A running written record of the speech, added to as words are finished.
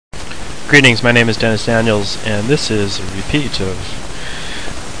Greetings, my name is Dennis Daniels, and this is a repeat of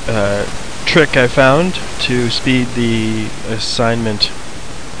a trick I found to speed the assignment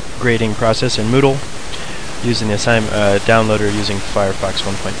grading process in Moodle using the downloader using FireFox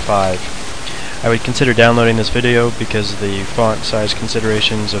 1.5. I would consider downloading this video because of the font size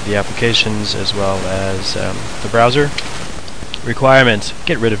considerations of the applications as well as the browser. Requirements: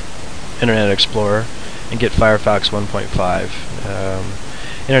 get rid of Internet Explorer and get FireFox 1.5.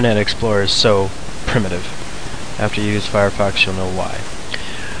 Internet Explorer is so primitive. After you use FireFox, you'll know why.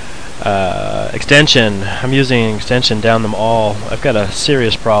 Extension. I'm using an extension DownThemAll. I've got a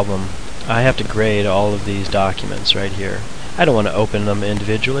serious problem. I have to grade all of these documents right here. I don't want to open them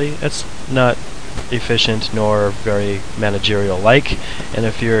individually. That's not efficient nor very managerial-like. And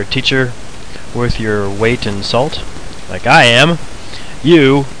if you're a teacher worth your weight in salt, like I am,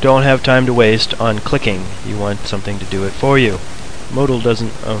 you don't have time to waste on clicking. You want something to do it for you. Moodle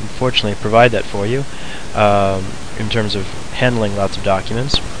doesn't, unfortunately, provide that for you in terms of handling lots of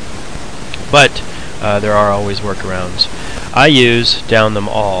documents, but there are always workarounds. I use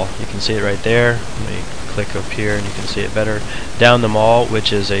DownThemAll. You can see it right there. Let me click up here and you can see it better. DownThemAll,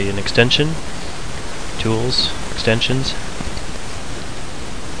 which is an extension. Tools, extensions.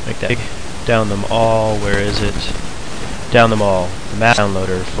 Like that. DownThemAll, where is it? DownThemAll, the mass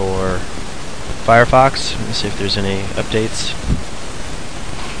downloader for Firefox. Let me see if there's any updates.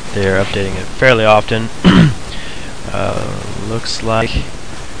 They're updating it fairly often. Looks like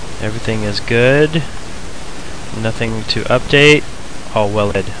everything is good. Nothing to update. All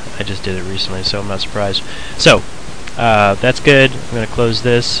well did. I just did it recently, so I'm not surprised. So, that's good. I'm going to close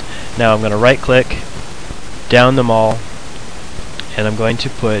this. Now I'm going to right-click, DownThemAll, and I'm going to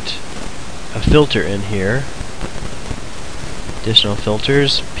put a filter in here. Additional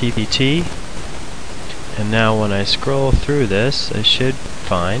filters, PPT. And now when I scroll through this, I should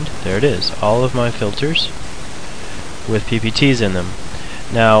find, there it is, all of my filters with PPTs in them.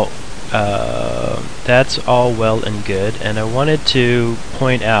 Now, that's all well and good, and I wanted to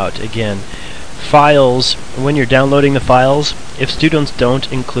point out, again, files, when you're downloading the files, if students don't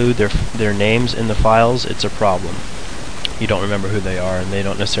include their names in the files, it's a problem. You don't remember who they are, and they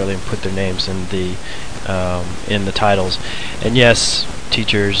don't necessarily put their names in the titles. And yes,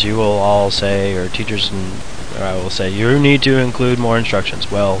 teachers, you will all say, or teachers I will say, you need to include more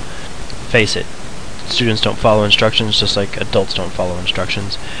instructions. Well, face it, students don't follow instructions just like adults don't follow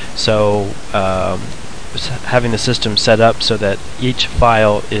instructions. So having the system set up so that each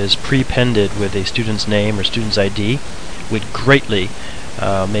file is prepended with a student's name or student's ID would greatly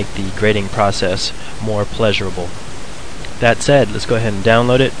make the grading process more pleasurable. That said, let's go ahead and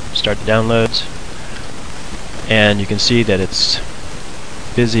download it, start the downloads, and you can see that it's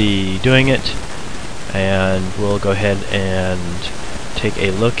busy doing it, and we'll go ahead and take a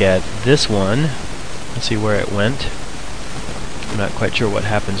look at this one. Let's see where it went. I'm not quite sure what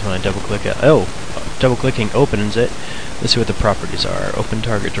happens when I double click it. Oh, double clicking opens it. Let's see what the properties are. Open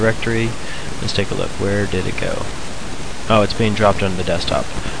target directory. Let's take a look. Where did it go? Oh, it's being dropped onto the desktop.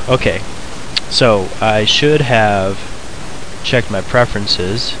 Okay, so I should have checked my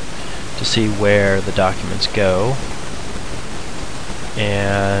preferences to see where the documents go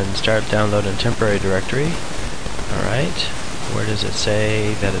and start downloading temporary directory. Alright, where does it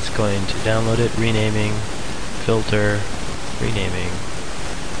say that it's going to download it? Renaming, filter, renaming.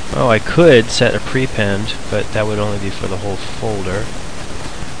 Oh, I could set a prepend, but that would only be for the whole folder.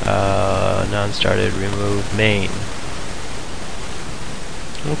 Non-started, remove main.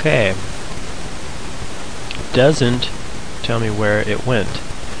 Okay. It doesn't tell me where it went,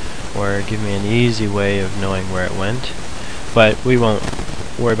 or give me an easy way of knowing where it went. But we won't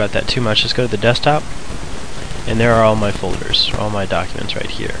worry about that too much. Let's go to the desktop, and there are all my folders, all my documents right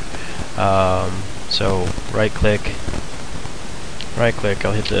here. So right-click,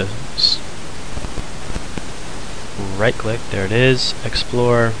 I'll hit the right-click, there it is,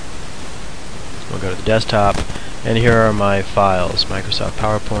 Explore. We'll go to the desktop, and here are my files, Microsoft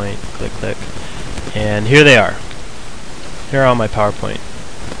PowerPoint, click, and here they are. Here are all my PowerPoint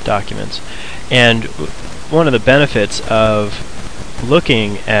documents. And one of the benefits of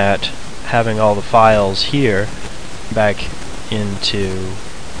looking at having all the files here back into,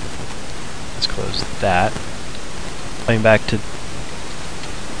 let's close that, going back to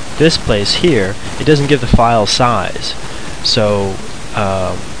this place here, it doesn't give the file size. So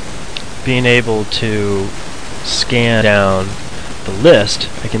being able to scan down the list,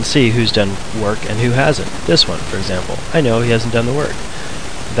 I can see who's done work and who hasn't. This one, for example, I know he hasn't done the work.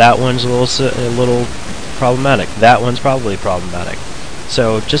 That one's a little problematic. That one's probably problematic.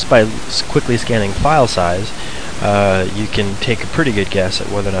 So just by quickly scanning file size, you can take a pretty good guess at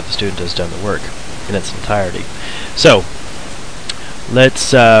whether or not the student has done the work in its entirety. So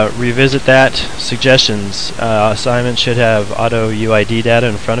let's revisit that. Suggestions. Assignment should have auto UID data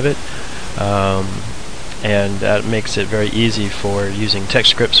in front of it, and that makes it very easy for using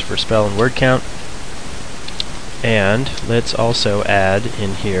text scripts for spell and word count. And let's also add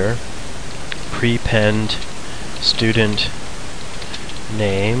in here prepend student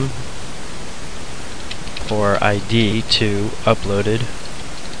name for ID to uploaded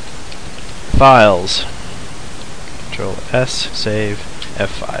files. Control S, save,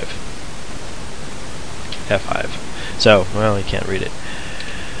 F5. F5. So, well, you can't read it.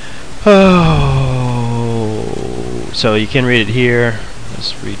 Oh, so you can read it here.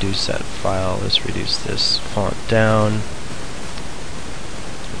 Let's reduce that file. Let's reduce this font down.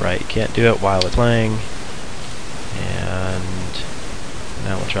 Right, can't do it while we're playing. And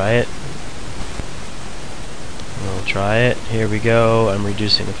now we'll try it. We'll try it. Here we go. I'm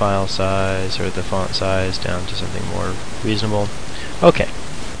reducing the file size, or the font size, down to something more reasonable. Okay,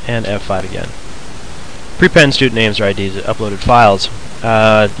 and F5 again. Prepend student names or IDs to uploaded files.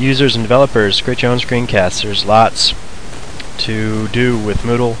 Users and developers, create your own screencasts. There's lots to do with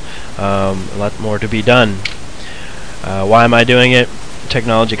Moodle, a lot more to be done. Why am I doing it?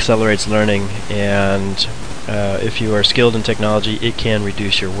 Technology accelerates learning, and if you are skilled in technology, it can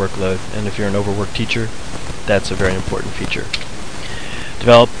reduce your workload, and if you're an overworked teacher, that's a very important feature.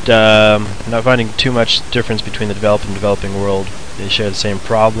 Developed, not finding too much difference between the developed and developing world. They share the same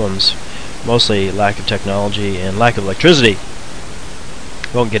problems, mostly lack of technology and lack of electricity.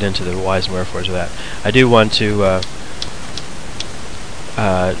 Won't get into the whys and wherefores of that. I do want to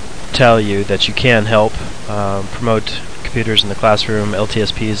tell you that you can help promote computers in the classroom.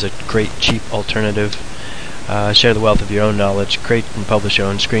 LTSP is a great cheap alternative. Share the wealth of your own knowledge, create and publish your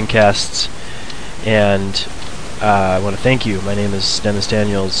own screencasts, and I want to thank you. My name is Dennis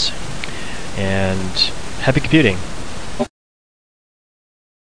Daniels, and happy computing.